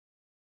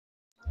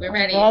We're I'm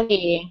ready.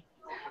 ready.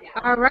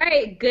 All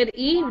right, good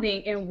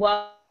evening and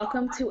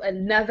welcome to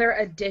another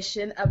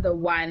edition of the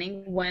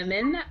Whining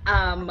Women.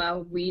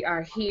 We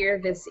are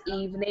here this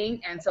evening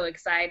and so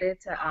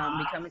excited to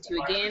be coming to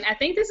you again. I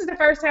think this is the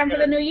first time for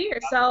the new year,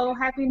 so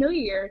Happy New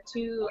Year to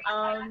you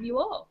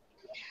all.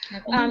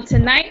 Happy New Year.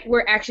 Tonight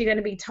we're actually going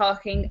to be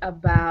talking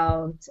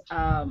about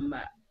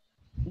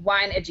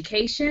wine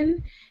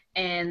education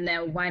and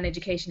wine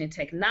education and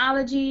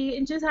technology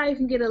and just how you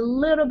can get a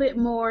little bit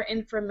more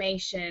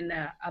information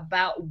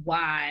about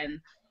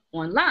wine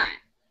online.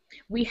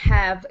 We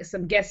have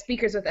some guest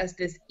speakers with us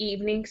this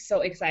evening.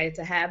 So excited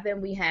to have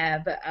them. We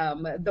have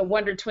the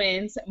Wonder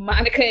Twins,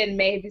 Monica and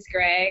Mavis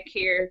Gragg,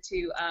 here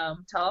to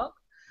talk.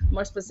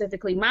 More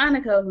specifically,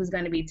 Monica, who's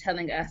going to be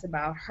telling us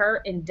about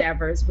her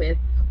endeavors with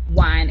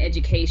wine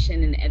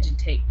education and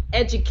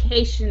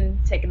education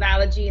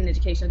technology and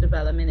educational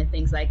development and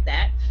things like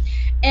that.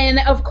 And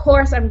of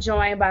course, I'm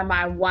joined by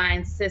my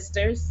wine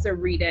sisters,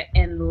 Sarita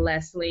and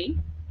Leslie.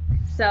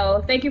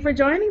 So thank you for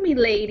joining me,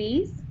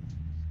 ladies.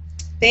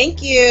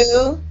 Thank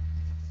you.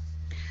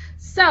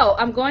 So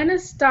I'm going to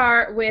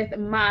start with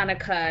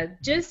Monica.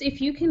 Just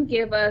if you can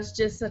give us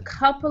just a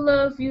couple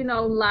of,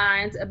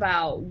 lines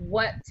about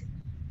what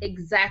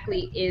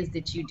exactly is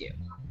that you do.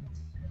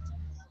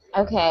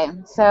 Okay,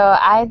 so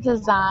I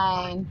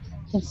design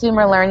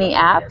consumer learning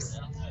apps,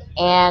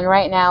 and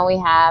right now we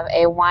have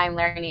a wine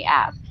learning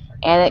app,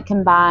 and it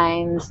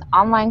combines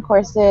online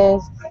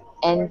courses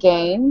and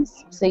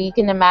games. So you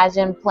can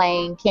imagine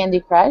playing Candy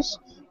Crush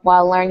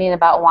while learning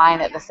about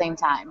wine at the same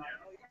time.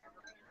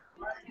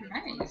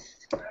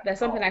 Nice. That's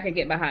something I could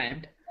get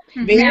behind.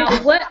 Very Now,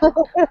 why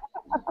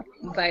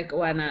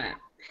not?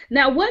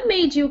 Now, what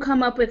made you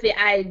come up with the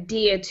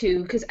idea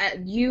to, because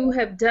you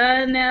have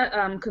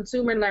done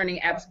consumer learning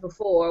apps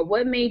before,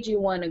 what made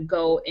you want to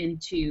go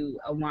into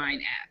a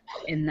wine app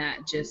and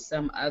not just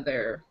some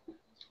other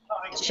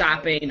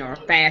shopping or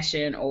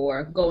fashion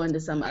or go into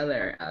some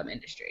other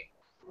industry?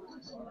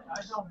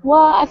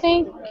 Well, I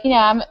think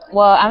I'm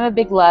a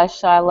big lush,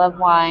 so I love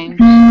wine,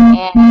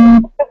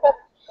 and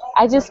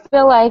I just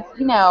feel like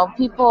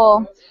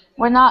people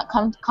we're not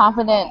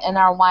confident in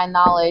our wine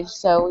knowledge,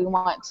 so we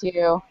want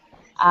to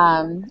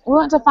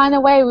find a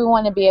way. We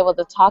want to be able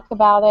to talk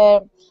about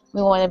it.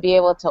 We want to be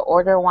able to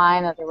order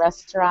wine at the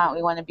restaurant.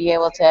 We want to be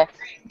able to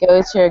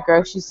go to a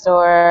grocery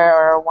store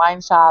or a wine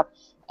shop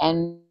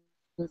and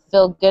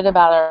feel good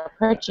about our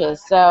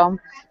purchase. So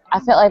I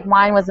felt like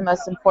wine was the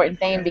most important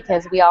thing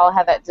because we all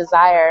have that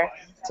desire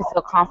to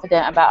feel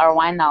confident about our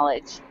wine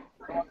knowledge.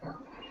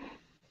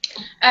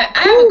 I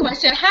have a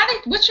question.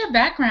 What's your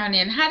background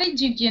in? How did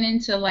you get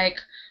into like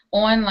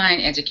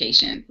online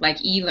education,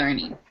 like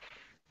e-learning?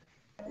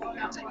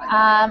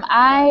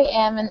 I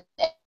am an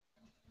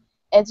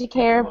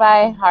educator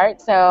by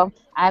heart, so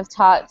I've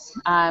taught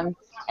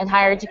in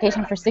higher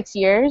education for 6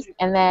 years,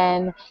 and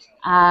then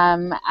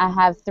I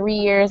have 3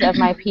 years of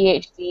my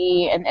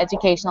PhD in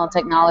educational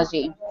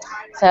technology.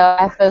 So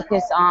I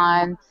focus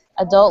on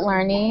adult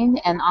learning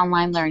and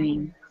online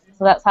learning.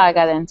 So that's how I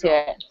got into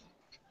it.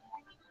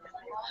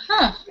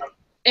 Huh.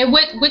 And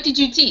what did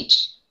you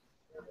teach?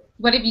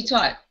 What have you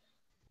taught?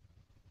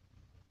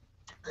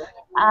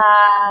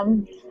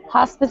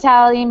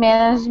 Hospitality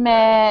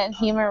management,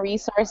 human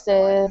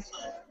resources,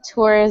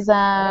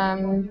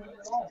 tourism,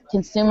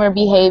 consumer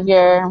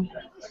behavior,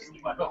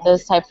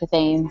 those types of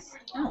things.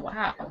 Oh,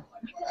 wow.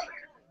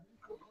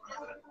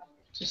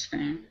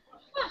 Interesting.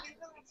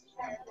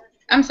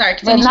 I'm sorry. But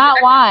Continue.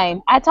 not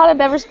wine. I taught a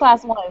beverage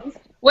class once.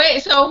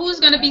 Wait, so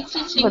who's going to be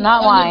teaching But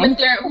not wine.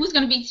 who's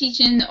going to be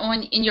teaching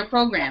in your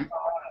program?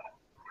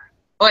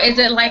 Or is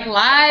it like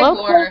live Well,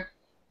 or?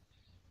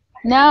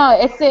 No,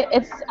 it's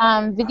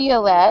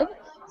video led.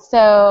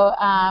 So,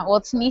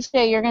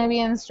 Tanisha, you're going to be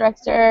an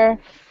instructor,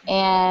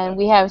 and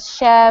we have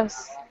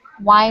chefs,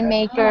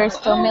 winemakers,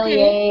 Okay.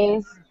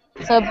 sommeliers.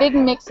 So a big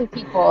mix of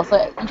people.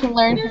 So you can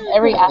learn from Very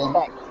every cool.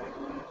 aspect.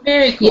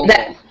 Very Yeah, cool.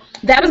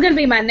 that was going to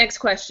be my next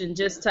question,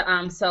 just to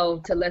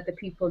to let the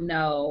people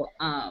know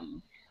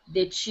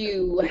that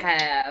you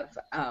have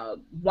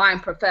wine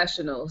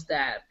professionals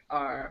that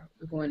are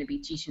going to be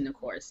teaching the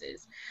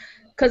courses.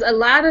 Because a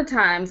lot of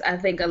times, I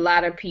think a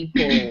lot of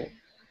people,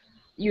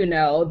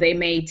 they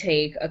may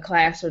take a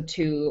class or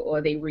two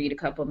or they read a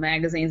couple of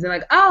magazines. They're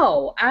like,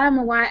 oh, I'm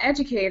a wine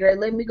educator.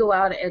 Let me go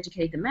out and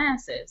educate the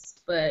masses.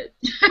 But,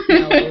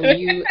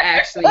 you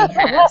actually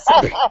have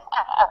some,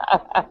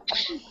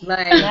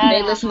 like,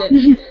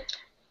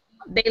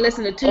 they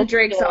listen to two It's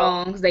Drake true.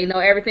 songs. They know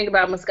everything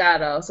about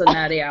Moscato, so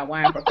now they are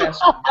wine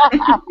professionals.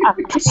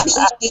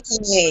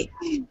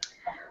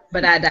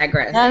 But I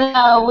digress.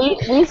 No,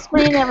 we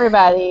screen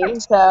everybody,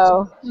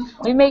 so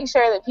we make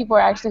sure that people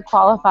are actually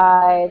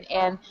qualified,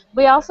 and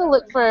we also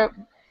look for,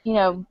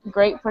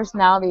 great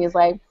personalities.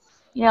 Like,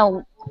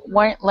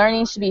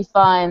 learning should be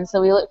fun,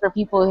 so we look for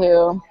people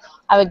who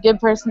have a good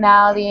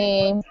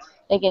personality.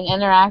 They can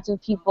interact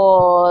with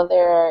people.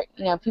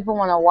 People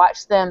want to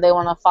watch them. They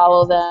want to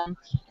follow them.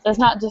 So it's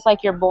not just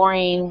like your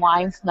boring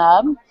wine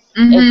snub.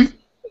 Mm-hmm.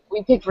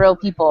 We pick real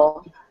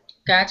people.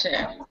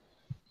 Gotcha.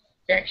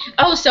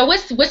 Oh, so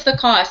what's the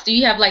cost? Do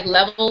you have like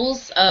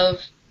levels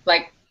of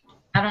like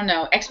I don't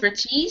know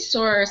expertise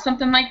or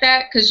something like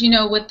that? Because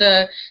with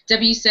the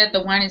WSET,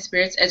 the Wine and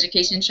Spirits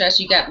Education Trust,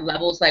 you got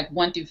levels like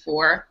 1 through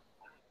 4.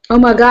 Oh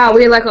my God,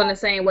 we're like on the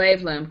same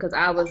wavelength because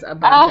I was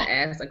about to Ah.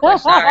 ask a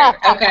question All right.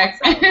 about that. Okay.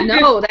 So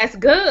no, that's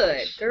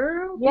good,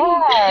 girl.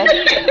 Yes.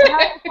 No,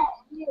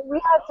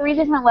 we have three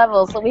different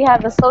levels. So we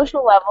have the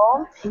social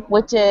level,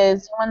 which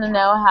is you want to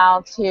know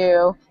how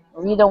to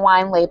read a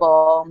wine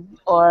label,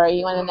 or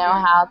you want to know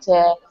how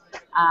to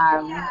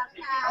um,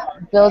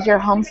 build your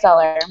home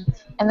cellar.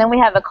 And then we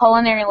have the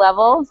culinary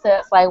level, so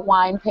it's like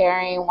wine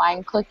pairing,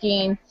 wine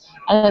cooking,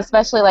 and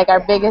especially like our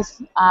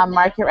biggest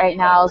market right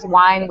now is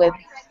wine with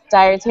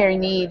dietary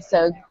needs.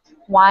 So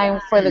wine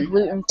for the Hmm.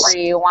 gluten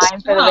free,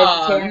 wine for the Oh,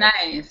 vegetarian.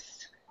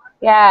 nice.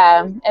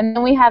 Yeah, and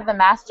then we have the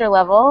master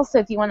level. So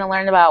if you want to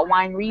learn about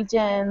wine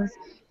regions,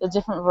 the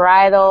different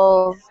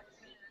varietals,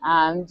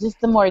 just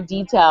the more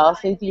detail.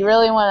 So if you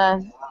really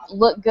want to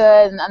look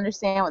good and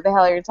understand what the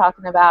hell you're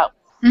talking about,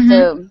 Hmm.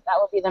 so that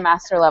would be the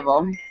master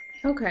level.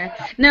 Okay.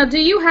 Now, do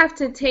you have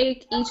to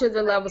take each of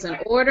the levels in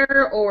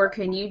order, or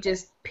can you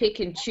just pick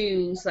and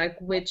choose like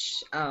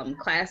which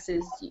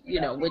classes,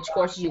 which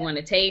courses you want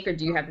to take, or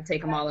do you have to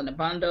take them all in a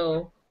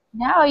bundle?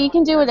 No, you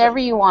can do whatever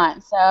you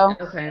want. So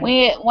Okay.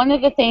 one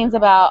of the things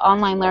about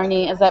online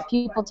learning is that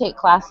people take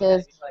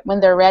classes when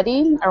they're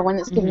ready or when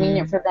it's convenient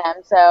Hmm. for them.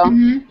 So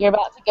Hmm. you're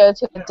about to go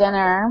to a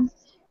dinner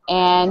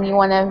and you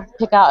want to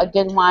pick out a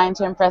good wine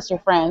to impress your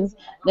friends,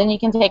 then you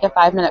can take a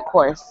 5-minute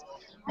course.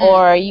 Mm.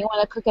 Or you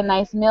want to cook a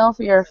nice meal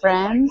for your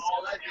friends,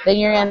 then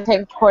you're going to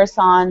take a course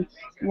on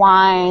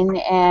wine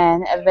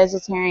and a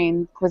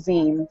vegetarian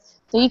cuisine.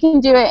 So you can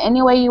do it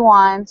any way you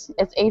want.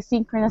 It's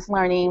asynchronous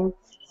learning,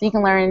 so you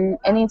can learn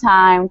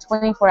anytime,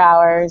 24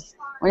 hours,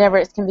 whenever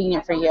it's convenient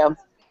for you.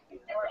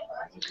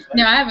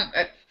 Now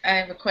I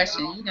have a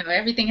question.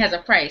 Everything has a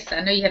price.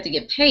 I know you have to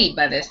get paid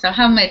by this. So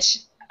how much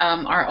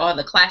are all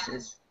the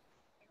classes?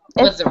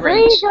 What's It's the free,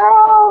 range?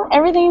 girl.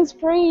 Everything's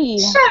free.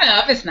 Shut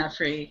up! It's not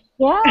free.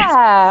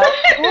 Yeah,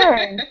 of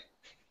course.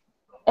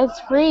 It's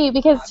free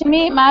because to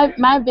me,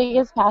 my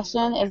biggest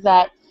passion is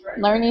that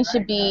learning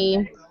should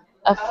be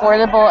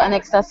affordable and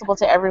accessible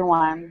to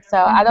everyone. So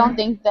I don't Hmm.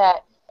 think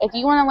that if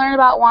you want to learn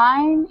about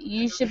wine,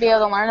 you should be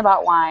able to learn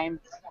about wine.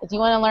 If you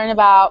want to learn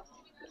about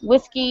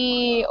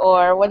whiskey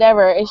or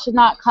whatever, it should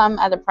not come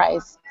at a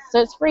price.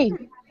 So it's free.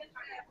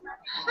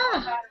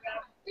 Huh.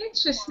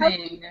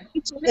 Interesting.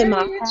 In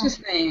Very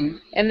interesting.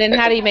 And then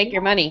how do you make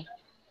your money?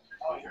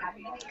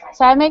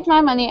 So I make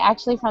my money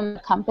actually from the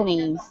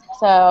companies.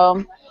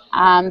 So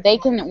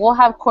we'll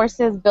have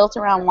courses built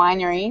around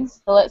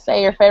wineries. So let's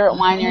say your favorite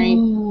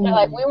winery, they're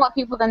like, Oh. we want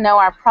people to know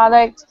our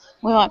product,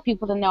 we want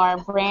people to know our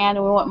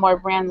brand, we want more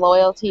brand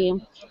loyalty.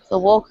 So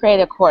we'll create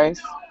a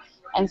course.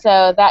 And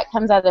so that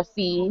comes at a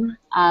fee.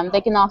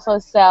 They can also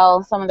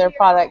sell some of their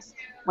products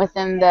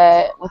within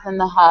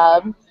the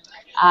hub.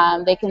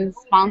 They can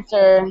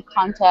sponsor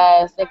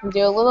contests. They can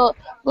do a little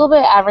bit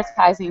of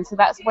advertising. So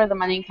that's where the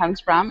money comes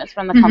from. It's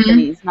from the Hmm.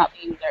 companies, not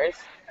the users.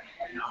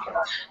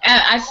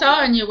 I saw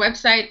on your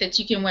website that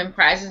you can win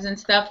prizes and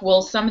stuff.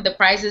 Will some of the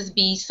prizes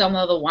be some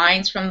of the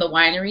wines from the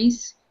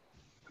wineries?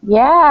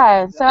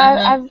 Yeah, so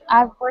Uh-huh.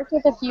 I've worked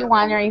with a few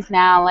wineries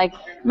now, like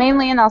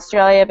mainly in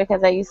Australia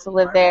because I used to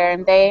live there,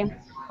 and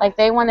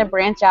they want to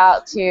branch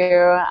out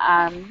to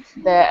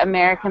the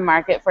American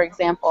market, for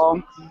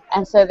example,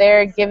 and so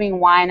they're giving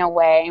wine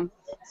away.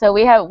 So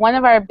we have one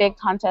of our big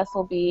contests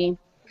will be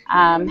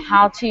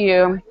how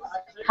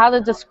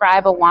to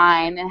describe a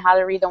wine and how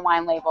to read a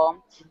wine label.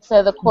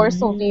 So the course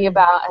will be Mm.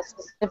 about a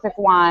specific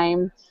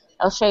wine.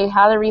 I'll show you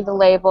how to read the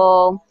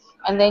label,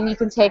 and then you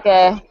can take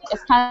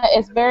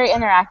it's very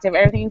interactive.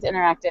 Everything's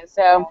interactive.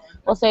 So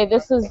we'll say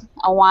this is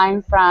a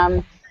wine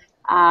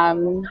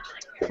um,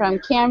 from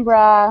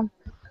Canberra.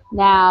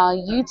 Now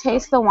you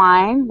taste the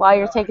wine while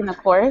you're taking the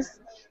course,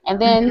 and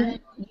Hmm. then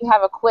you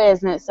have a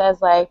quiz, and it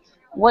says like,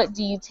 what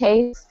do you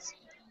taste?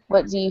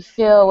 What do you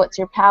feel? What's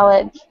your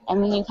palate?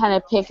 And then you kind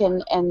of pick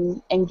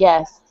and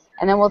guess,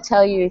 and then we'll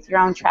tell you if you're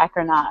on track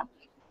or not.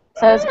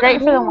 So it's great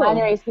for the Cool.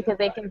 wineries because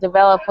they can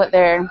develop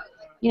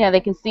they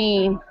can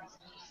see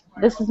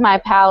this is my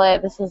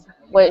palette, this is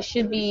what it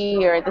should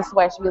be, or this is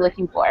what I should be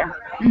looking for.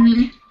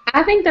 Hmm.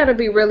 I think that'll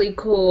be really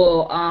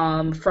cool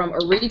from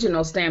a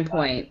regional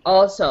standpoint.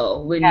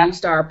 Also, when Yeah. you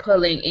start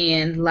pulling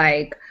in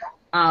like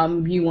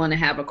you want to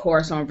have a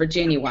course on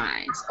Virginia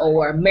wines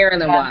or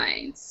Maryland Yeah.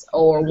 wines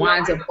or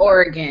wines of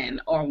Oregon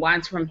or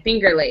wines from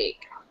Finger Lake,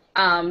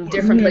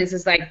 different Hmm.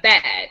 places like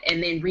that,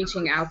 and then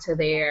reaching out to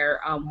their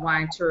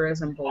wine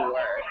tourism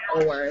board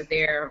or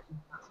their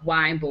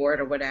wine board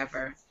or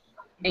whatever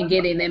and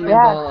getting them Yeah.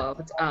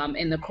 involved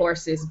in the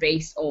courses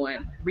based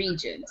on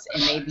regions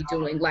and maybe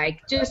doing like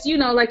just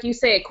like you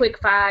said, quick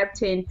 5,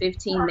 10,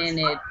 15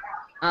 minute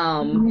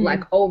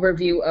like Mhm.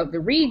 overview of the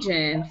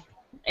region,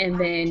 and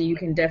then you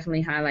can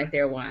definitely highlight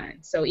their wine.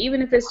 So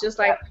even if it's just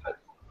like,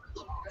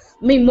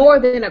 I mean, more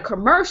than a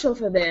commercial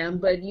for them,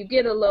 but you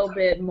get a little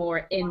bit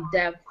more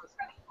in-depth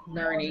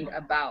learning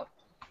about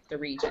the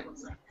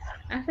regions.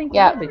 I think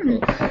Yeah. that'll be cool.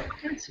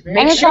 That's Make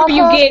And it's great. sure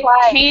you also get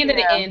applied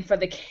Canada to. in for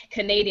the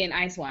Canadian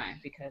ice wine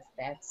because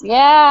that's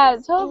Yeah,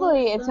 delicious.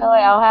 totally. It's totally.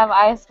 I'll have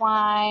ice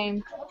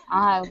wine.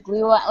 I'll have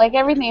glue wine, like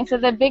everything. So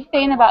the big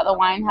thing about the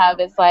wine hub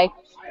is like,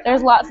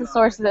 there's lots of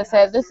sources that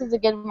say this is a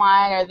good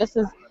wine or this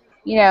is,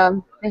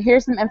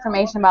 here's some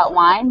information about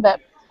wine, but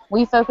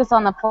we focus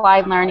on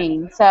applied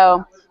learning.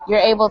 So you're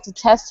able to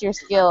test your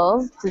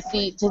skills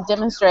to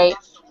demonstrate,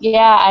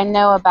 yeah, I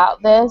know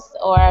about this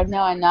or I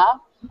know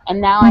enough,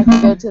 and now I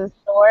can go to the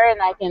store and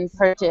I can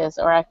purchase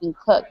or I can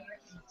cook.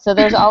 So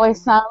there's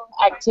always some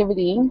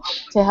activity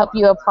to help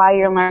you apply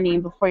your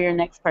learning before your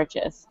next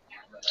purchase.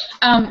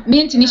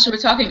 Me and Tanisha were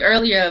talking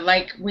earlier,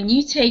 like when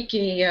you take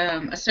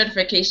a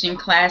certification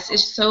class,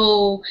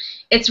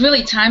 it's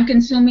really time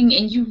consuming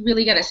and you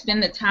really got to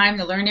spend the time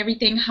to learn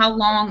everything. How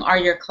long are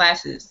your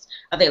classes?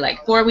 Are they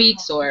like 4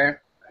 weeks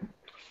or?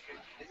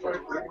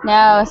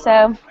 No,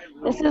 so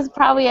this is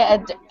probably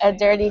a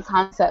dirty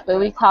concept, but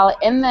we call it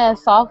in the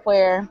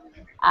software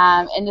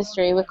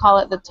industry, we call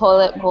it the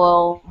toilet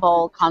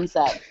bowl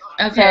concept.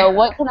 Okay. So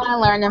what can I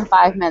learn in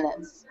 5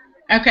 minutes?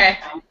 Okay.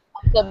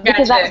 So,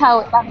 because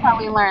Gotcha. that's how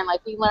we learn.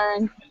 Like we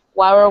learn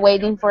while we're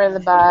waiting for the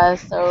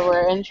bus, or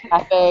we're in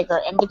traffic,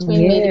 or in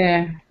between meetings,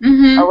 Yeah. or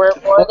Mm-hmm. we're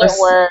bored Or at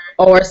work.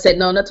 or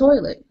sitting on the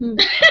toilet.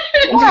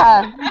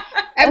 Yeah. I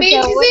And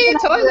mean, so she what can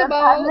said I do toilet in 5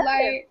 bowl. minutes?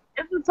 Like,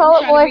 It's a I'm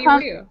toilet trying to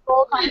be real.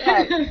 bowl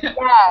concept.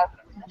 Yeah.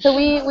 So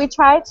we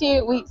try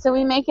to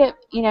we make it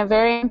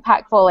very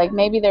impactful. Like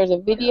maybe there's a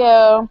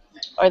video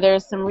or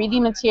there's some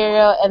reading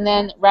material, and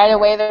then right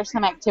away there's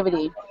some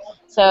activity.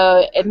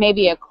 So it may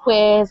be a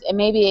quiz, it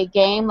may be a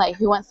game like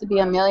Who Wants to Be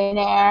a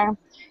Millionaire,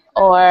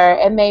 or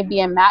it may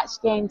be a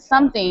match game,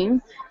 something.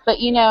 But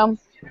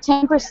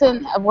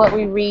 10% of what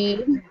we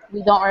read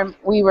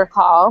we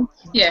recall.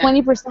 Yeah.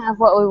 20% of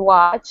what we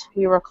watch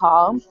we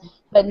recall,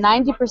 but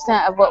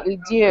 90% of what we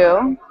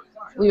do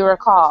we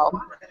recall.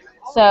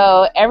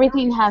 So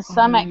everything has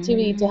some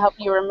activity to help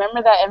you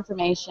remember that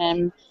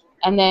information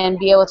and then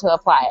be able to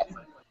apply it.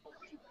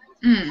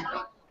 Mm.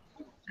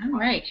 All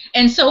right.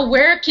 And so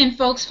where can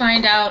folks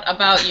find out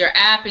about your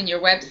app and your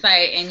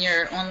website and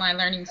your online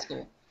learning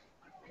school?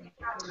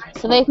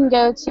 So they can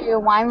go to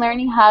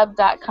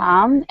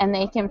winelearninghub.com and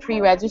they can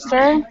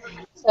pre-register.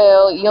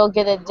 So you'll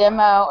get a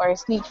demo or a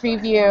sneak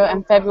preview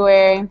in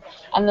February,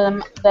 and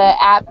then the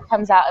app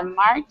comes out in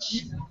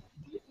March,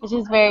 which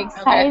is very Okay.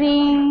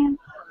 exciting.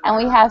 And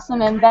we have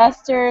some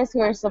investors who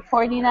are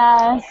supporting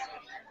us,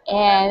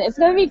 and it's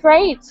going to be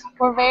great.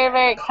 We're very,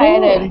 very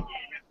excited. Cool.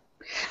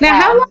 Now,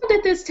 how Yeah. long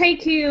did this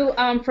take you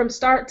from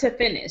start to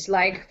finish?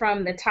 Like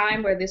from the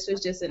time where this was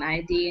just an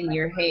idea in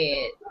your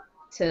head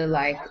to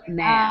like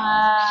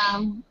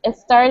now? It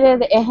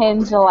started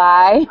in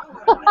July.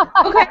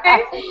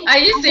 Okay. Are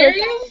you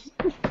serious?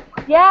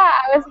 Yeah,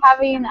 I was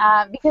having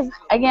because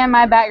again,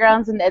 my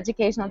background's in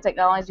educational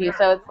technology,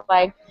 so it's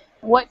like,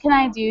 what can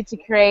I do to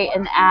create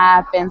an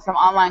app and some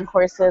online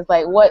courses?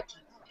 Like,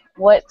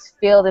 what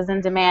field is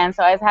in demand?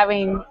 So I was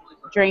having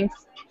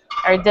drinks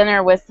or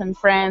dinner with some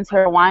friends who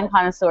are wine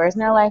connoisseurs,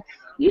 and they're like,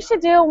 you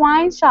should do a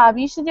wine shop.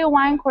 You should do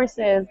wine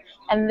courses.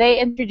 And they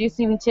introduced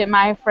me to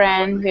my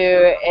friend he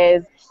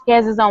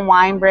has his own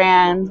wine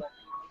brand,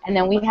 and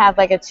then we had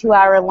like a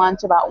 2-hour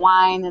lunch about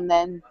wine, and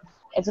then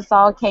it just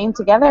all came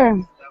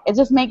together. It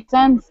just makes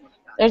sense.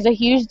 There's a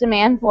huge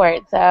demand for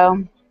it,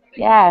 so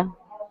yeah.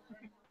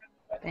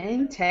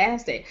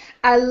 Fantastic.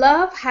 I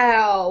love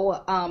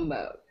how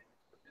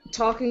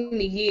talking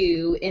to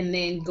you and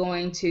then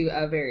going to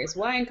various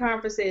wine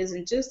conferences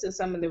and just to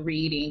some of the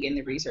reading and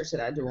the research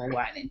that I do on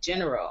wine in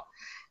general,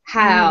 Mm.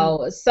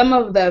 how some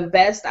of the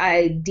best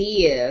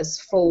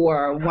ideas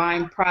for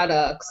wine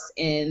products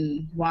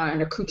and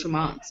wine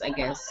accoutrements, I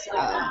guess,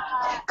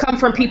 come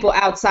from people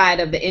outside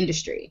of the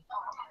industry.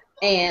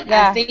 And I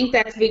Yeah. think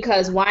that's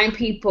because wine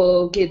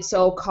people get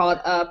so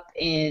caught up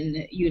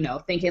in,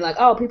 thinking like,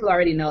 oh, people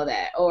already know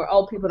that, or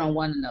oh, people don't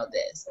want to know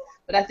this.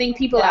 But I think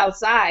people Yeah.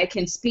 outside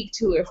can speak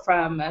to it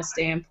from a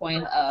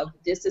standpoint of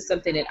this is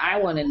something that I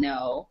want to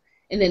know.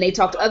 And then they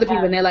talk to other people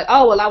Yeah. and they're like,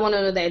 oh, well, I want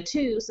to know that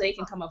too. So they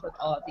can come up with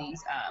all of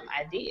these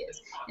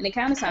ideas. And it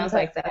kind of I'm sounds so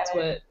like that's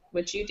excited.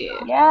 what you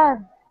did. Yeah.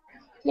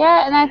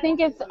 Yeah, and I think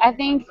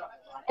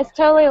it's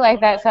totally like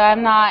that. So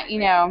I'm not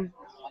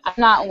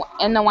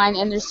in the wine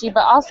industry,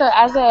 but also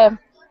as a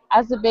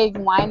big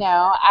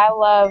wino, I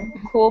love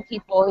cool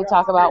people who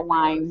talk about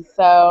wine.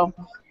 So,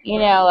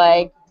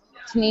 like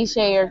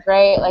Tanisha, you're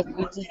great. Like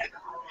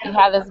you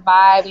have this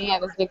vibe, and you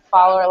have this big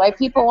follower. Like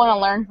people want to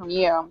learn from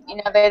you.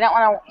 They don't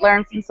want to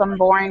learn from some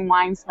boring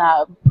wine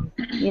snub. So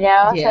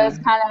Yeah. it's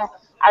kind of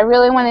I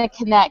really want to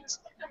connect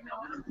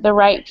the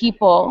right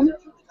people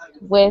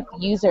with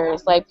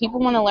users. Like people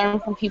want to learn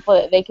from people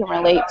that they can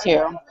relate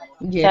to.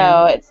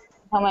 Yeah. So it's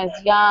someone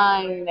that's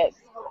young,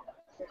 that's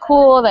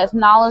cool, that's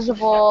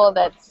knowledgeable,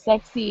 that's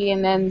sexy,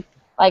 and then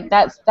like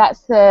that's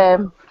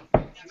the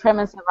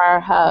premise of our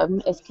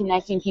hub is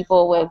connecting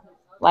people with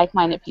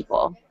like-minded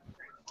people.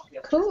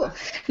 Cool.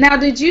 Now,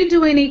 did you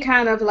do any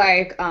kind of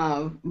like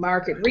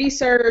market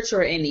research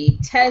or any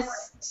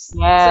test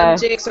Yes.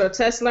 subjects or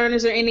test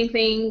learners or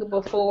anything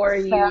before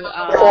So, you?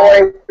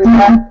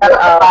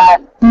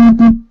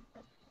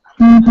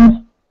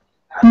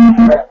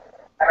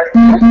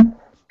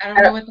 I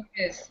don't know what that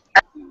is.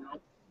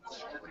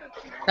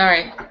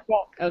 Sorry.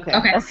 Okay.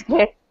 Okay. that's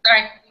good.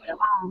 Sorry.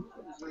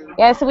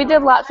 Yeah, so we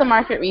did lots of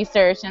market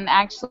research, and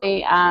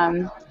actually,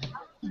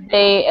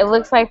 it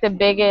looks like the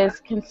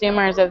biggest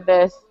consumers of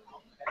this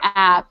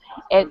app,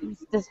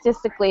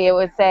 statistically it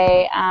would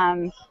say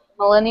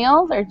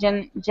millennials or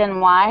Gen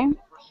Y,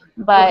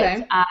 but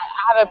Okay. I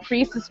have a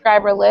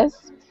pre-subscriber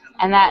list,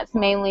 and that's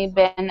mainly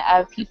been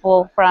of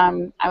people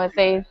from, I would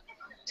say,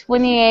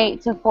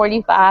 28 to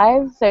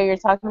 45. So you're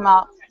talking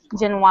about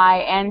Gen Y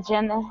and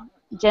Gen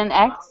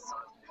X.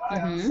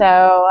 Mm-hmm.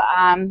 So,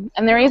 and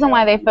the reason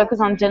why they focus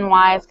on Gen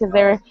Y is because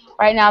they're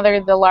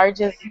the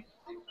largest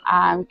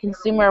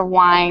consumer of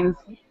wines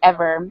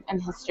ever in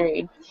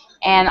history.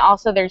 And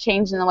also, they're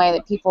changing the way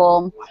that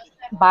people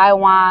buy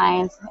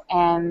wines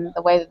and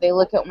the way that they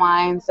look at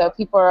wines. So,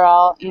 people are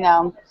all,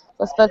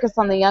 let's focus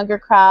on the younger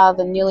crowd,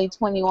 the newly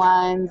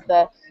 21s,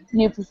 the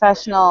new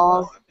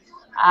professionals.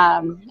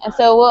 And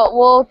so,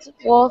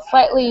 we'll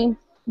slightly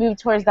move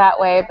towards that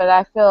way. But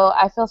I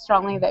feel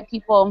strongly that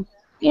people,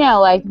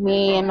 like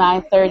me in my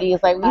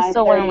 30s, like we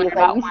still want to learn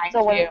about wine too,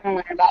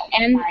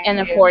 and in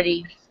the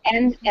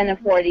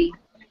 40s.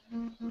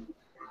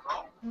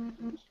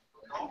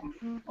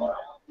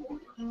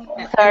 So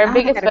And our I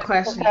biggest had a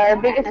question.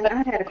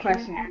 I had a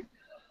question.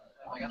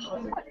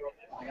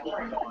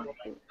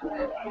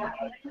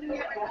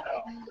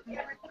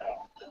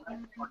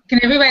 Can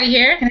everybody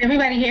hear?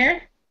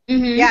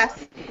 Mm-hmm.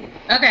 Yes.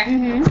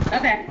 Okay.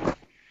 Okay.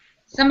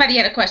 Somebody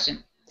had a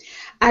question.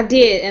 I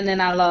did, and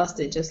then I lost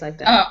it just like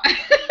that. Oh.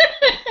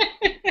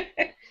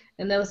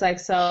 And it was like,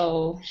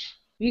 so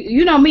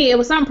you know me, it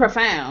was something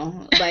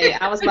profound.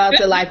 Like I was about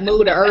to like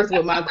move the earth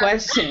with my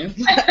question.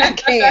 I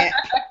can't.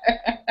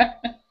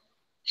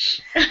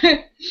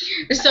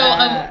 So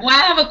well,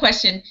 I have a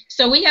question.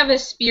 So we have a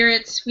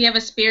spirits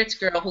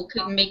girl who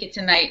couldn't make it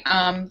tonight.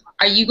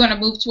 Are you going to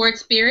move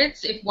towards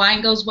spirits if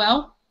wine goes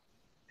well?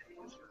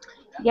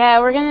 Yeah,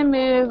 we're gonna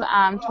move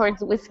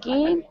towards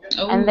whiskey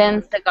and Oh.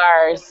 then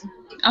cigars.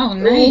 Oh,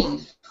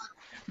 nice.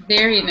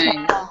 Very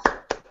nice.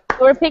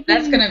 So we're That's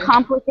picking gonna be.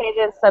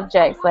 complicated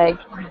subjects, like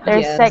they're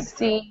Yes.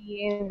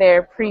 sexy,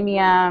 they're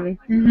premium.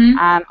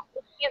 Mm-hmm.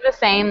 Whiskey is the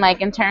same, like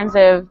in terms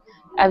of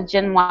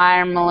Gen Y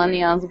or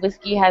millennials.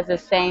 Whiskey has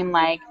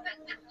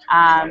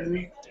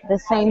um, the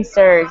same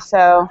surge.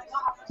 So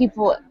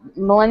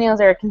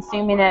millennials are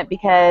consuming it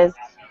because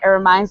it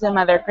reminds them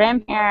of their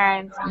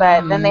grandparents,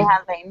 but then they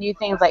have like new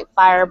things like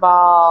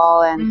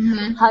Fireball and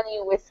Mm-hmm. honey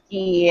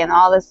whiskey and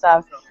all this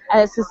stuff.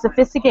 And it's a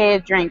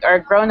sophisticated drink or a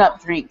grown-up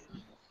drink.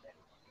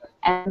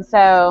 And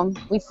so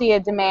we see a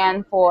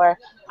demand for,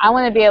 I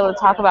want to be able to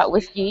talk about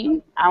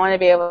whiskey. I want to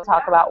be able to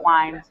talk about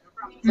wines.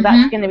 So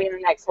that's going to be the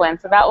next one.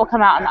 So that will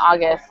come out in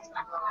August.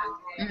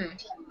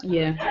 Mm-hmm.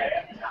 Yeah.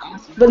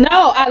 Awesome. But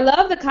no, I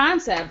love the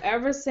concept.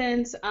 Ever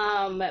since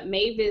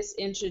Mavis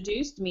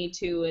introduced me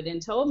to it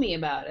and told me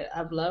about it,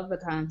 I've loved the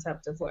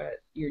concept of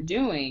what you're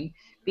doing,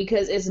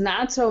 because it's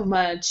not so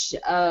much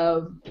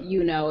of,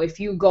 if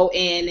you go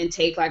in and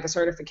take like a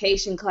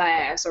certification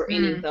class or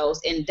any of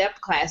those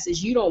in-depth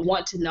classes, you don't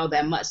want to know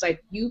that much.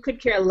 Like you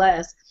could care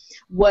less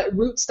what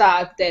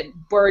rootstock that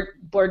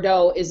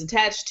Bordeaux is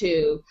attached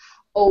to,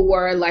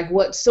 or like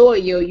what soil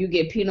you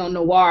get Pinot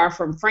Noir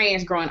from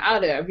France growing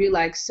out of. You're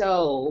like,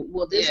 so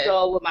will this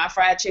go with my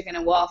fried chicken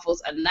and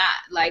waffles or not?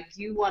 Like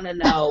you want to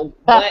know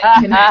what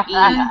can I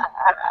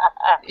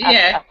eat?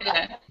 Yeah,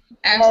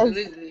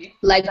 absolutely.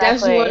 Like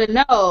that's what you want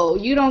to know.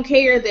 You don't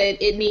care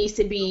that it needs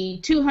to be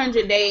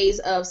 200 days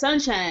of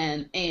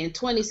sunshine and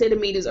 20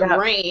 centimeters of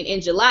rain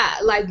in July.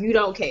 Like you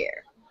don't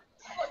care.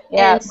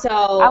 Yeah. And so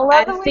I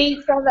love the way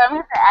you said that. I'm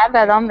going to add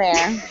that on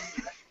there.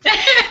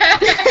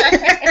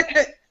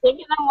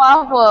 Chicken and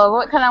waffles.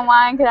 What kind of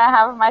wine can I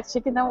have with my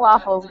chicken and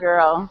waffles,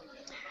 girl?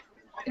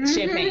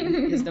 Champagne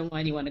is the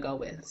one you want to go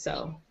with.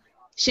 So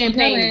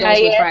champagne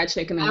goes with fried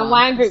chicken and waffles. Our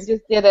wine group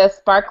just did a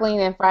sparkling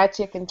and fried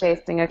chicken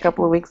tasting a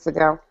couple of weeks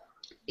ago.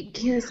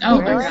 Yes,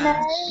 oh my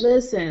gosh.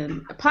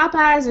 Listen,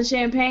 Popeyes and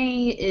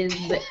champagne is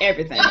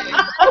everything.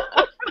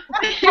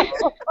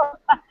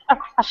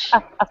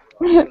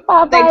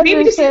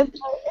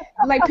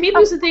 Like people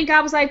used to think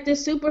I was like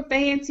this super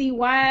fancy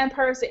wine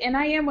person, and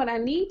I am what I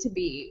need to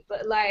be.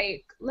 But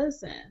like,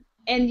 listen,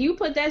 and you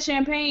put that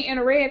champagne in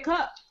a red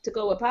cup to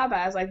go with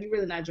Popeyes, like you're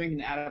really not drinking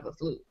it out of a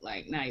flute.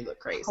 Like now you look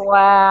crazy.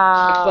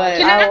 Wow. But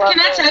Can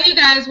I tell you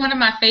guys one of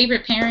my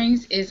favorite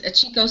pairings is a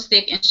Chico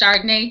stick and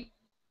Chardonnay.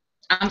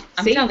 I'm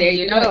telling there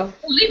you, you go.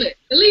 Believe it.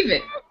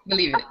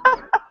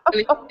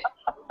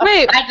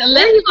 Wait,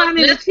 where are you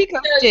finding the Chico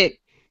stick?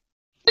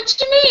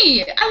 What you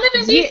mean? I live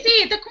in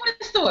DC at the corner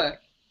store.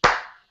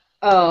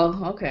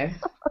 Oh, okay.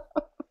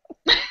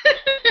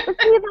 But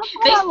see, that's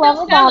They what I still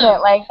love sell about it.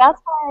 them. Like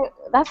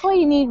that's why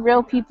you need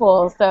real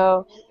people.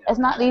 So it's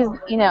not these,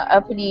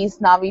 uppity,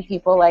 snobby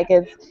people. Like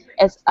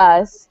it's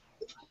us.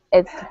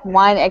 It's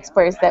wine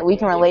experts that we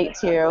can relate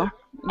to,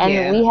 and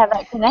Yeah. we have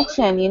that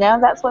connection.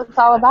 That's what it's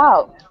all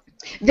about.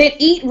 That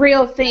eat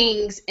real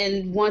things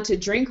and want to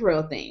drink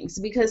real things,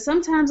 because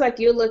sometimes like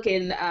you're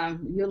looking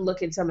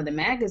some of the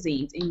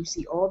magazines and you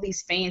see all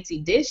these fancy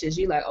dishes,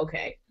 you're like,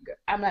 okay,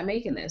 I'm not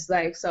making this,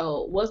 like,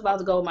 so what's about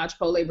to go with my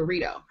Chipotle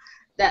burrito?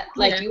 That,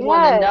 like, Yeah. you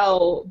want to Yes.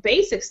 know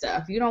basic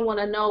stuff. You don't want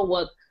to know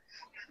what,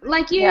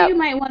 like, yeah, Yep. you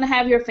might want to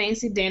have your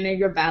fancy dinner,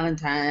 your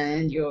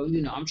Valentine,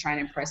 I'm trying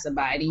to impress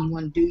somebody, you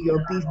want to do your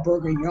beef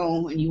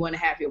bourguignon and you want to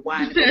have your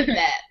wine to go with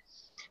that.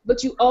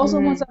 But you also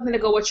want Mm, something to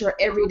go with your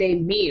everyday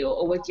meal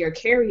or with your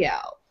carry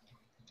out.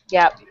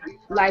 yep.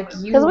 Like,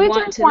 you Because we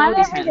want drink to know wine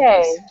these every kind of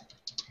things. day.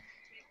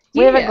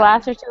 We have a Yeah,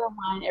 glass or two of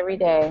wine every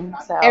day.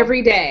 So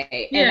every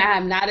day. And Yeah.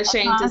 I'm not that's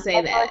ashamed not to a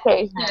say special that. Yeah.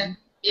 occasion.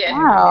 Yeah.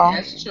 No.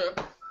 That's true.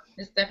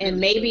 It's And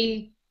definitely true.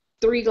 maybe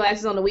 3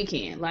 glasses on the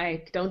weekend.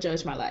 Like, don't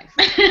judge my life.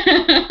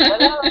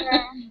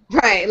 Whatever.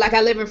 Right. Like,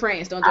 I live in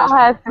France. Don't judge I'll me.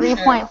 have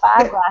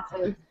 3.5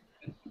 glasses.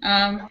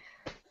 um,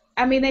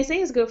 I mean, they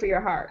say it's good for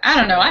your heart. I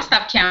don't know. I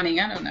stopped counting.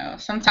 I don't know.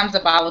 Sometimes a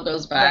bottle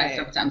goes by. Right.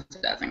 Sometimes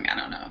it doesn't. I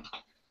don't know.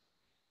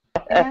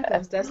 Yeah,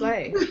 that's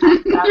life.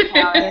 Stop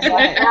counting. That's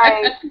That's life.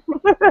 right.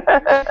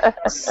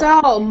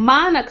 So,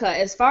 Monica,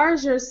 as far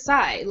as your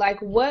site, like,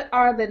 what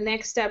are the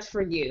next steps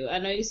for you? I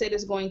know you said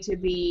it's going to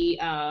be,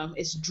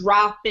 it's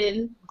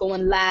dropping,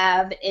 going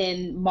live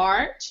in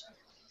March.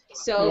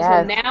 So,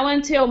 from Yes. now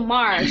until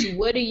March,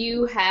 what do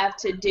you have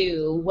to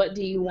do? What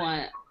do you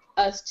want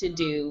us to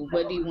do?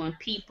 What do you want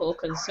people,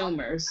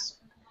 consumers?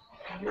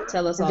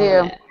 Tell us all of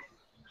Do. that.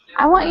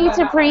 I want you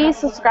to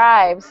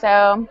pre-subscribe.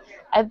 So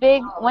a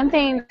big one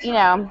thing,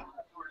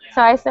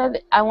 so I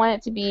said I want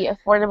it to be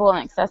affordable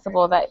and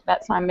accessible.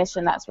 That's my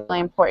mission. That's really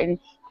important.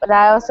 But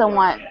I also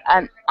want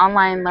an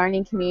online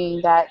learning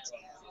community that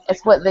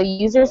it's what the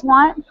users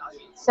want.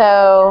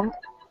 So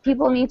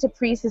people need to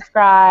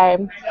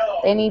pre-subscribe.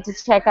 They need to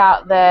check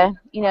out the,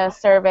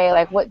 survey,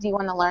 like what do you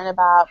want to learn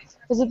about?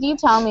 Because if you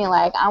tell me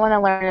like I want to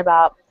learn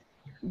about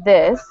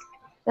this,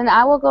 then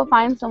I will go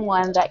find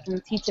someone that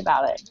can teach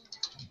about it,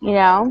 you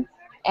know.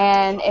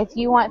 And if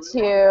you want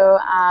to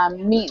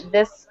meet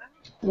this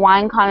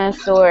wine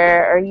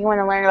connoisseur or you want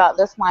to learn about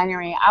this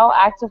winery, I will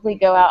actively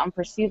go out and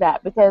pursue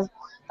that because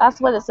that's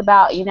what it's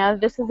about.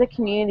 This is a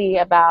community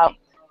about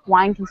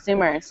wine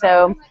consumers.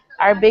 So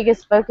our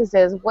biggest focus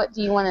is what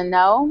do you want to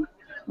know?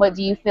 What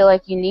do you feel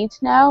like you need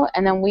to know?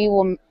 And then we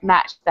will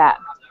match that.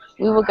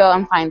 We will go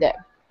and find it.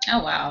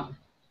 Oh wow,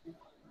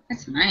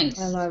 that's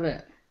I nice. love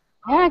it.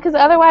 Yeah, because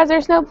otherwise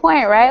there's no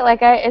point, right?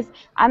 Like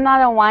I'm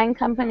not a wine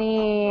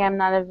company, I'm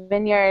not a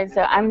vineyard,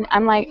 so I'm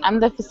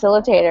the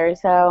facilitator.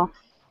 So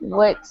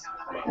what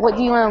what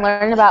do you want to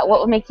learn about? What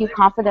will make you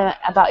confident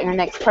about your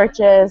next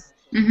purchase?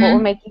 What will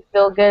Mhm. make you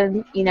feel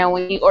good,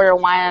 when you order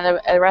wine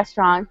at a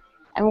restaurant?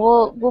 And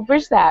we'll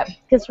bridge that.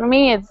 Because for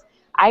me,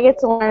 I get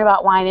to learn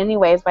about wine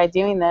anyways by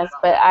doing this,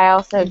 but I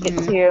also get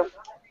Hmm. to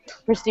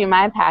pursue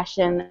my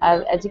passion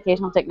of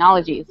educational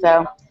technology.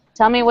 So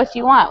tell me what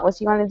you want. What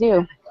you want to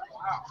do.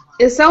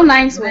 It's so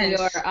nice when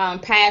your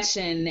Nice.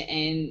 passion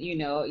and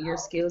your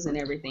skills and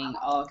everything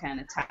all kind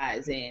of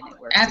ties in and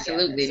works together.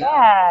 Absolutely. So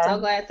Yeah.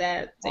 glad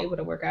that it's able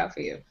to work out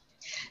for you.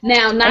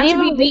 Now, And not to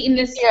be even beating whiskey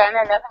this. too. I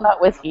know nothing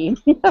about whiskey.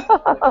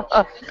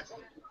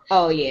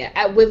 Oh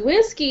yeah, with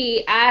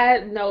whiskey, I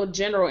know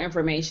general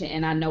information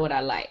and I know what I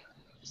like.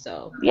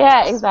 So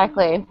Yeah,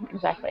 exactly.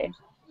 Exactly.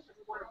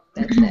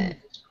 that's that.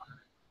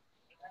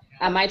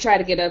 I might try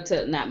to get up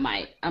to not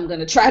might. I'm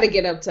gonna try to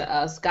get up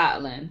to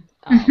Scotland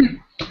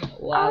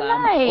while Oh,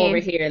 I'm over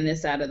nice. here in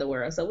this side of the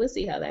world. So we'll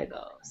see how that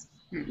goes.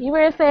 You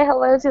better say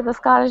hello to the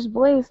Scottish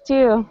boys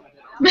too.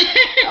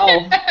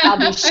 Oh, I'll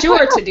be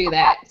sure to do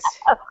that.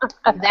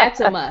 That's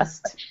a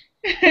must.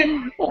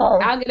 Yes.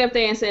 I'll get up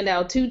there and send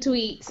out 2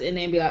 tweets and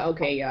then be like,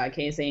 okay, y'all, I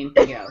can't say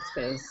anything else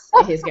because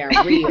it's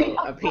got real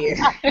up here.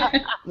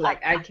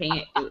 Like, I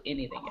can't do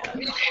anything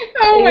else.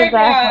 Oh my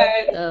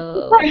Exactly.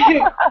 So,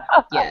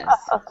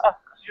 yes.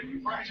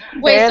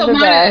 Wait, They're so the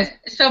best.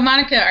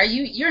 Monica,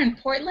 you're in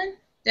Portland?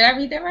 Did I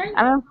read that right?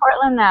 I'm in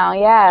Portland now.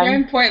 You're Yeah.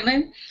 in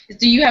Portland.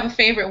 Do you have a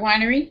favorite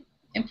winery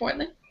in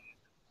Portland?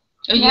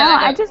 Oh, you No,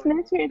 got I like just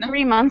moved here no?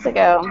 3 months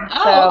ago.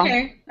 Oh, So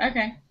okay.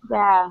 Okay.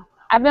 yeah,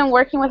 I've been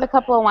working with a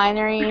couple of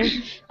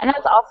wineries, and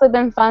that's also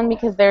been fun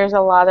because there's a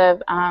lot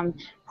of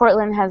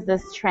Portland has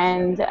this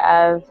trend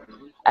of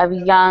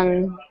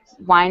young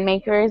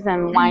winemakers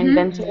and wine Mhm.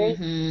 vintners.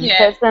 Mm-hmm.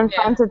 So Yeah. it's been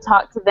Yeah. fun to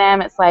talk to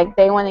them. It's like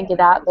they want to get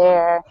out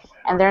there,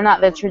 and they're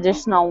not the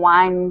traditional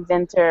wine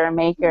vintner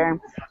maker.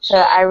 So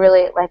Sure. I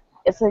really like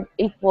it's an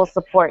equal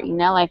support.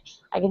 Like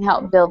I can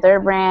help build their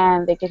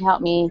brand. They can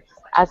help me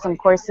add some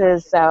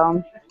courses.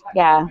 So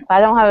yeah, but I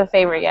don't have a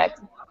favorite yet.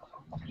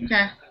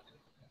 Okay.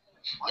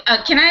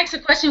 Can I ask a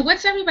question?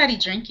 What's everybody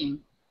drinking?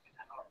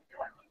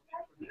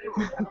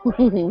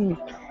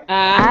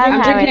 I'm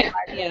I'm having drinking.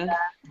 Yeah,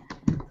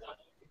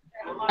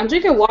 I'm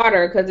drinking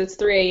water because it's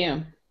 3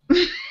 a.m.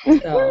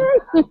 So,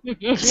 But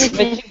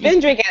you've been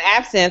drinking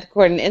absinthe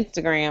according to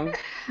Instagram.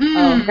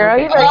 Girl,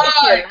 you better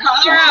get you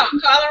Call her out.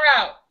 Call her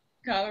out.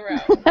 Call her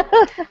out.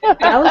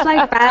 that was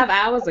like 5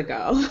 hours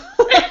ago.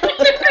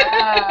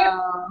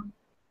 Oh.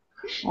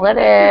 What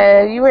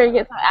if you were to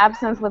get some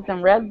absinthe with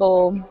some Red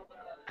Bull?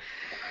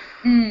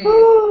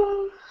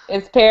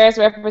 Is Paris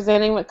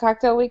representing with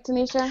Cocktail Week,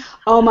 Tanisha?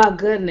 Oh my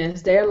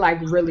goodness, they're like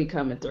really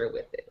coming through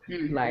with it.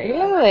 Like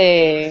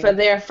Really? for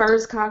their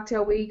first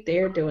cocktail week,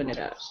 they're doing it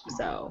up.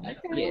 So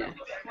yeah.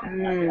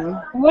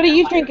 What are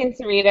you drinking,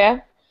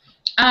 Sarita?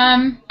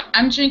 I'm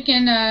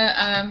drinking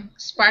a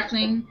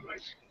sparkling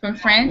from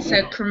France,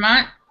 a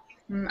Cremant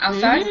from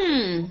outside.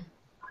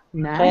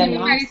 Nice.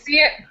 Everybody see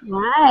it?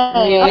 Nice.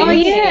 Oh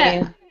Really?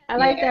 yeah, I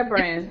like that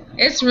brand.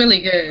 It's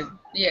really good.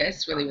 Yeah,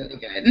 it's really, really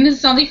good. And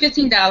it's only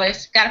 $15.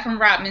 Got it from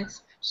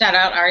Rodman's. Shout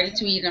out, I already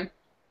tweeted him.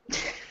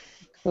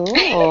 Cool.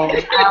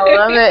 I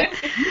love it.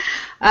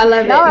 I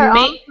love Y'all are it.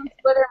 awesome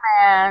Twitter,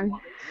 man.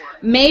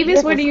 Mavis,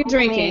 This what is are you cool.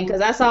 drinking? Because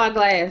I saw a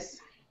glass.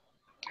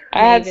 I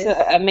had Mavis.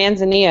 a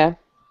manzanilla.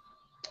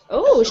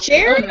 Oh, Oh,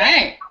 Sherry.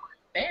 nice.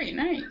 Very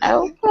nice.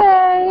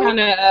 Okay. Trying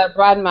to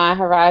broaden my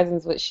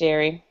horizons with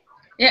sherry.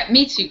 Yeah,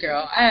 me too,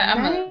 girl.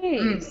 I'm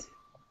Nice.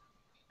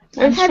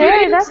 Well, Have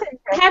Sherry, you that's been,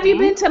 interesting. have you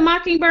been to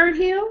Mockingbird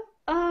Hill,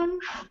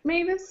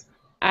 Mavis?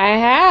 I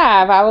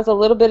have. I was a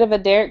little bit of a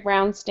Derek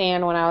Brown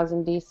stan when I was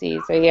in D.C.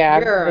 So yeah,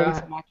 I've Girl.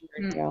 been to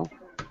Mockingbird Hill.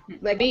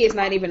 Like me, it's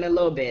not even a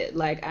little bit.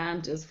 Like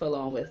I'm just full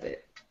on with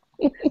it.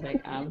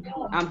 Like I'm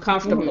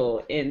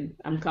comfortable in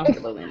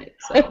it.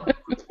 So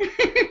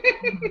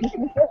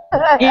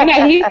You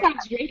know, he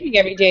stops drinking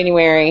every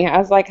January. I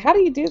was like, how do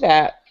you do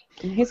that?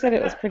 And he said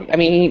it was pretty. I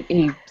mean,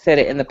 he said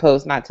it in the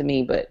post, not to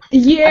me, but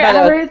yeah,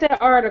 thought I it read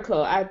that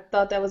article. I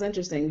thought that was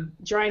interesting.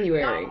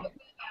 January. was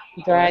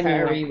Or however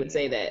January. you would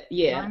say that.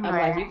 Yeah, I'm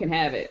like, you can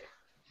have it.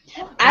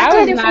 I I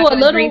was did it not for a gonna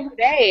little. drink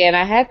today, and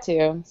I had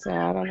to, so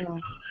I don't know.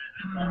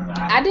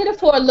 I did it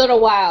for a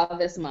little while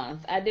this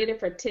month. I did it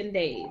for 10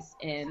 days,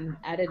 and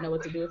I didn't know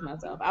what to do with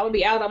myself. I would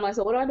be out. I'm like,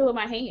 so what do I do with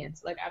my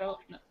hands? Like, I don't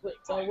know.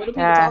 So what do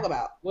people talk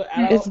about?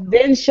 It's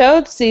been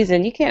show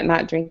season. You can't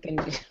not drink and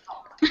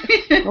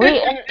In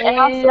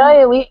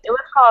Australia, it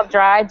was called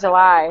Dry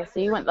July, so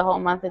you went the whole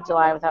month of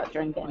July without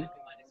drinking.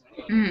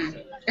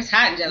 It's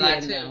hot in July, Yeah,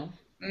 too.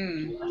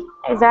 no.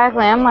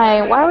 Exactly. I'm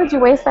like, why would you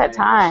waste that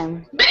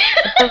time? The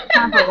perfect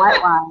time for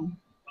white wine.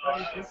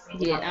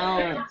 Yeah,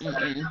 I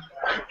don't.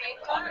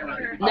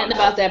 Nothing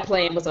about that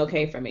plan was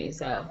okay for me,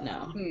 so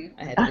no,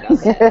 I had to get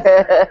outside.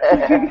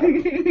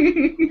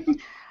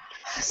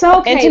 So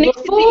okay, And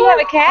Tanisha, do you have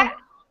a cat?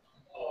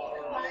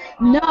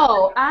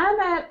 No, I'm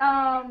at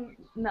I'm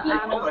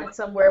at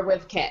somewhere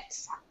with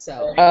cats.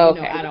 So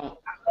okay. I don't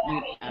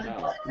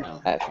know.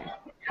 Okay.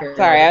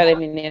 Sorry, I didn't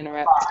mean to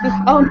interrupt.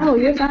 Oh no,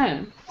 you're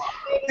fine.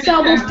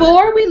 So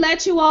before we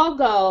let you all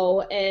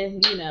go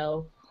and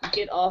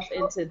get off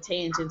into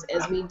tangents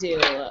as we do,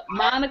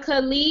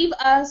 Monica, leave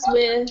us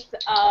with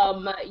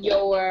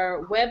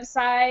your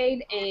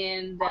website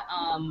and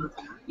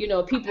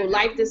people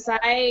like the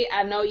site.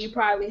 I know you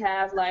probably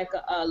have like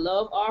a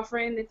love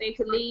offering that they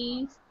could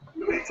leave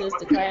since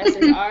the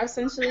classes are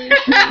essentially free.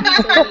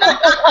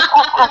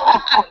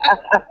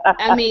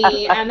 I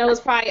mean, I know it's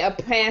probably a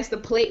pass the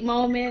plate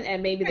moment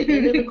and maybe the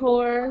end of the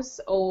course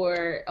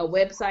or a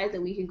website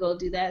that we can go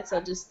do that. So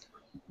just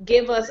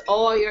give us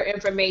all your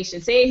information.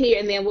 Say it here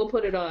and then we'll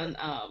put it on,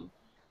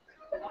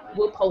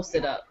 we'll post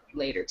it up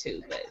later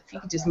too. But if you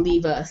could just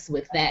leave us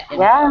with that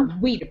info,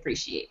 we'd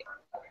appreciate it.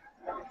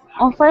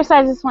 Well, first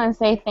I just want to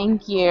say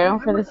thank you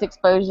for this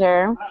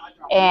exposure.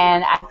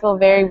 And I feel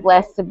very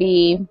blessed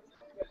to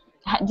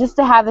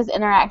have this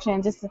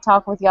interaction, just to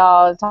talk with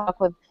y'all, talk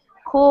with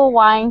cool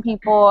wine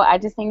people. I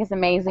just think it's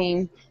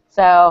amazing.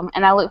 So,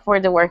 and I look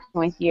forward to working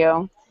with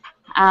you.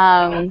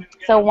 So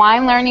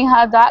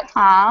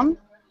winelearninghub.com,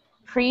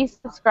 please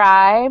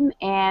subscribe,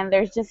 and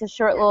there's just a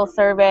short little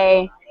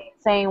survey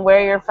saying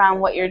where you're from,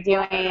 what you're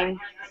doing,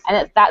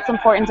 and that's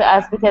important to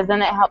us because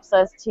then it helps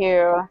us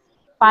to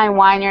find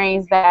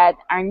wineries that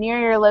are near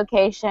your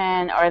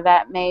location or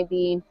that may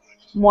be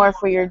more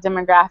for your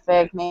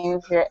demographic, maybe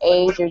for your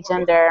age, your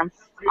gender,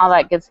 all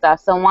that good stuff.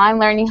 So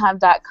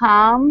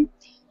winelearninghub.com,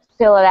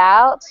 fill it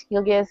out.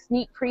 You'll get a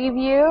sneak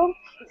preview,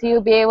 so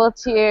you'll be able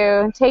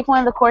to take one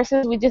of the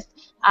courses. We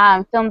just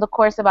filmed a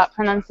course about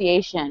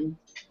pronunciation.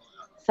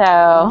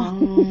 So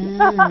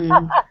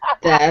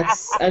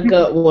that's a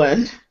good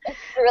one.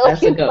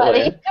 That's a good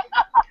one.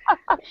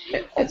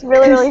 It's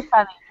really, really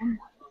funny.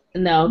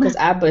 No, because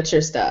I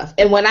butcher stuff.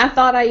 And when I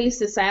thought I used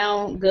to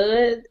sound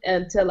good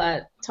until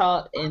I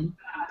taught in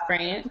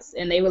France,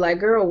 and they were like,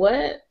 girl,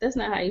 what? That's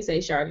not how you say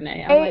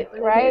Chardonnay. I'm like,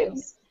 right?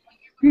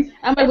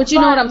 I'm like, but you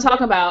know what I'm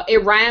talking about.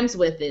 It rhymes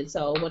with it,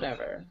 so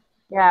whatever.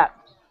 Yeah.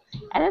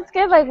 And it's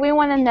good, like, we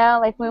want to know,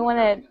 like,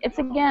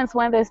 it's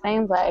one of those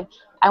things, like,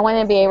 I want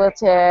to be able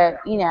to,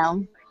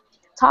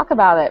 talk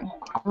about it.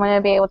 I want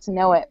to be able to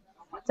know it.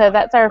 So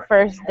that's our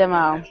first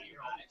demo.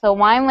 So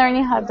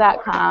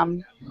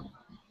winelearninghub.com.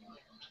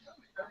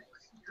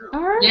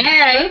 All right.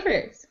 Yay.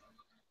 Perfect.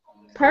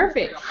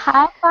 Perfect.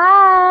 High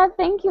five.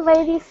 Thank you,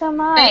 ladies, so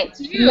much. Thank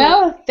you.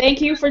 No,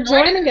 thank you for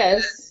joining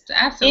us.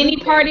 Absolutely.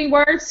 Any parting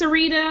words,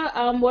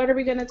 Sarita? What are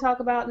we going to talk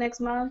about next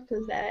month?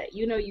 Because that,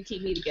 you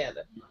keep me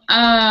together.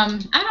 I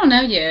don't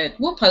know yet.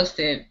 We'll post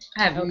it.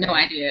 I have no Okay.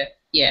 idea.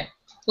 Yeah,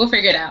 we'll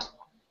figure it out.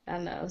 I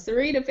know.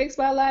 Sarita, fix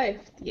my life.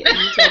 Yeah,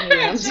 you told me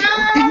what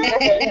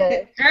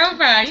I'm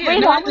Girlfriend, you have Wait,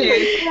 no I'm idea.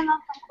 doing some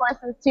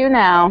courses too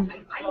now.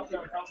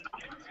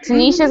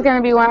 Tanisha's going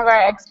to be one of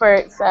our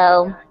experts,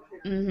 so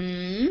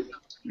Mm-hmm.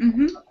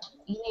 Mm-hmm.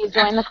 you need to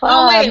join the Oh,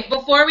 club. wait,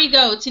 before we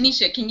go,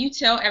 Tanisha, can you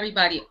tell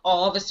everybody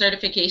all the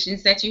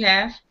certifications that you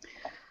have?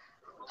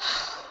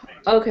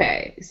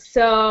 Okay,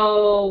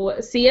 so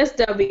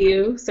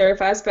CSW,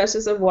 Certified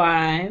Specialist of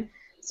Wine,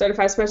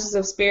 Certified Specialist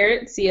of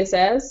Spirit,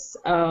 CSS,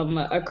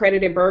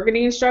 accredited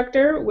Burgundy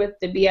instructor with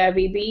the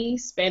BIVB,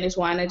 Spanish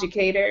wine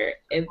educator,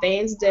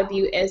 advanced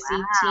WSET.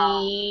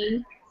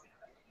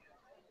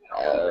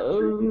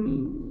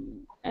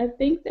 I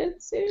think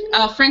that's it.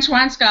 Oh, French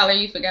wine scholar,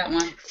 you forgot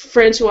one.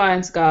 French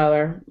wine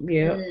scholar.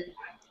 Yep.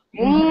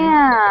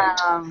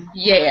 Damn.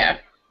 Yeah.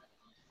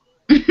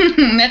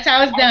 That's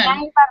how it's And now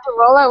done. you have to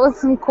roll out with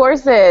some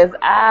courses.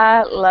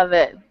 I love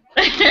it.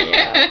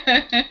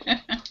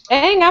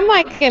 Dang, I'm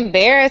like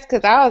embarrassed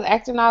because I was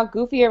acting all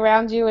goofy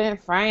around you in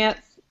France.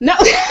 No.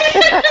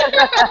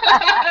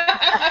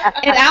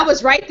 And I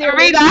was right there.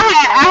 Rita,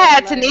 I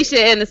had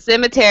Tanisha in the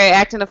cemetery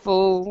acting a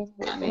fool.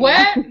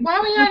 What? Why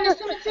were you in the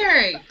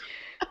cemetery?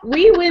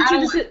 We went to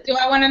the. Do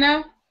I want to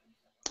know?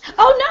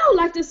 Oh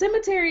no! Like the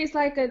cemetery is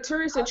like a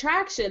tourist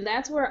attraction.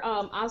 That's where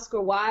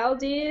Oscar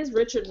Wilde is,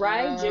 Richard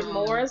Wright, Jim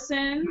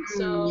Morrison.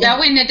 So Y'all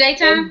went in the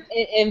daytime?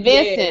 And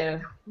Vincent. Yeah.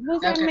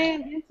 Who's that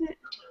man, Vincent?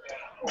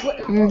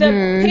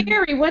 The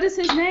Perry, what is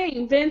his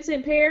name?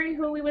 Vincent Perry,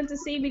 who we went to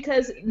see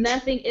because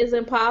nothing is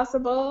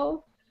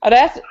impossible. Oh,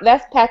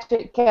 that's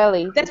Patrick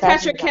Kelly. That's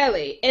Patrick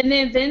Kelly, and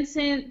then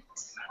Vincent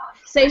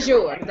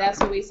Sejour. That's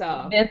what we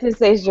saw. Vincent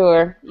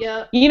Sejour.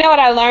 Yep. You know what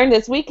I learned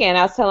this weekend?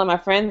 I was telling my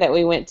friend that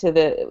we went to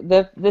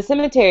the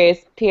cemetery is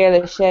Père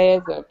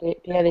Lachaise or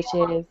Père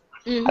Lachaise.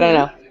 Mm-hmm. I don't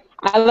know.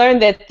 I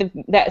learned that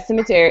that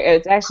cemetery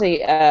is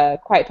actually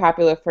quite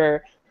popular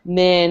for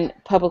men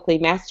publicly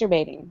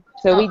masturbating.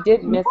 So we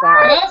did miss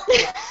out.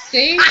 Well,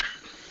 see?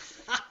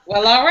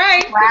 Well, all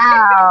right.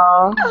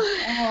 Wow.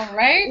 All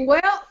right.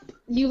 Well,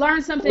 you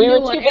learn something We new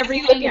were on too every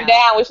busy looking hangout.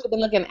 down. We should have been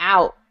looking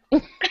out.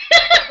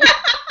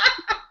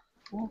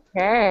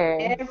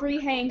 Okay. Every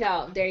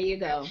hangout. There you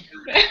go.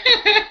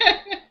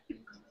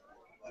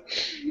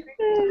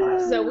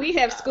 So we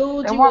have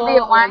schooled There you won't be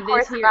a all wine on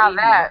course this here about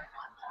evening. that.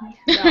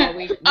 No,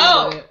 we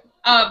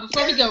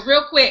Before we go,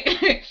 real quick,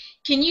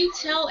 can you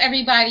tell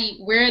everybody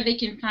where they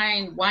can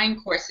find wine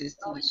courses,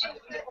 Tanisha,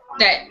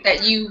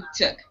 that you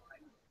took?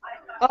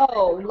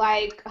 Oh,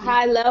 like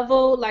high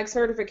level, like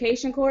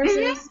certification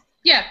courses?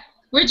 Yeah.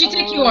 Where'd you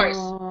take yours?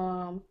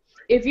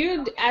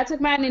 I took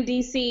mine in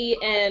DC,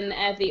 and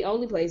at the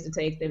only place to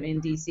take them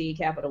in DC,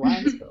 Capital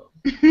Wine School.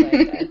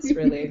 Like, that's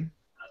really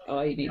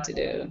all you need to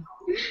do.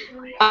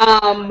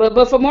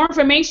 But for more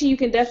information, you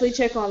can definitely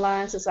check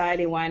online,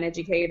 Society of Wine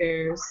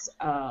Educators,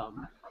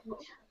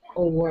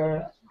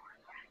 or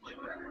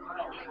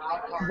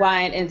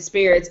Wine and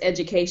Spirits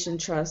Education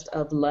Trust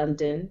of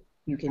London.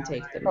 You can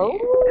take them there.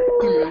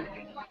 Oh,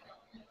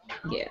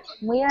 Yeah.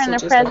 we are So in the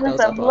just look presence those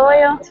of up online.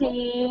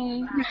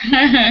 loyalty.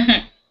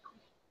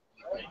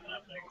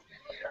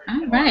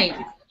 All right.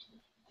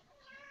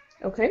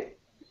 Okay.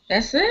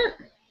 That's it.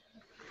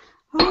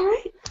 All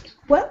right.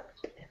 Well,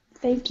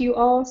 thank you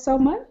all so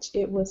much.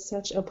 It was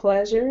such a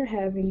pleasure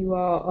having you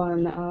all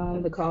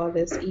on the call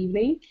this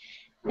evening.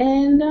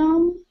 And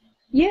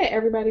yeah,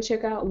 everybody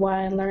check out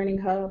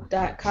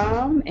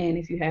winelearninghub.com. And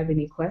if you have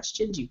any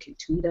questions, you can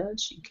tweet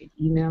us, you can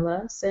email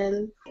us,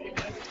 and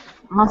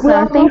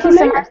Awesome. Thank you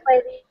so much,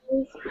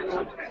 ladies.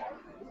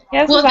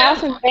 Yes, Well, was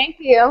awesome. Thank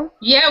you.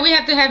 Yeah, we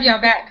have to have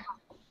y'all back.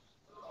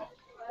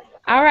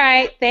 All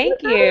right.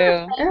 Thank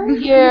you. Thank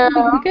you.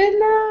 Good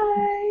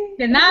night.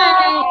 Good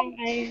night.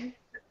 Bye.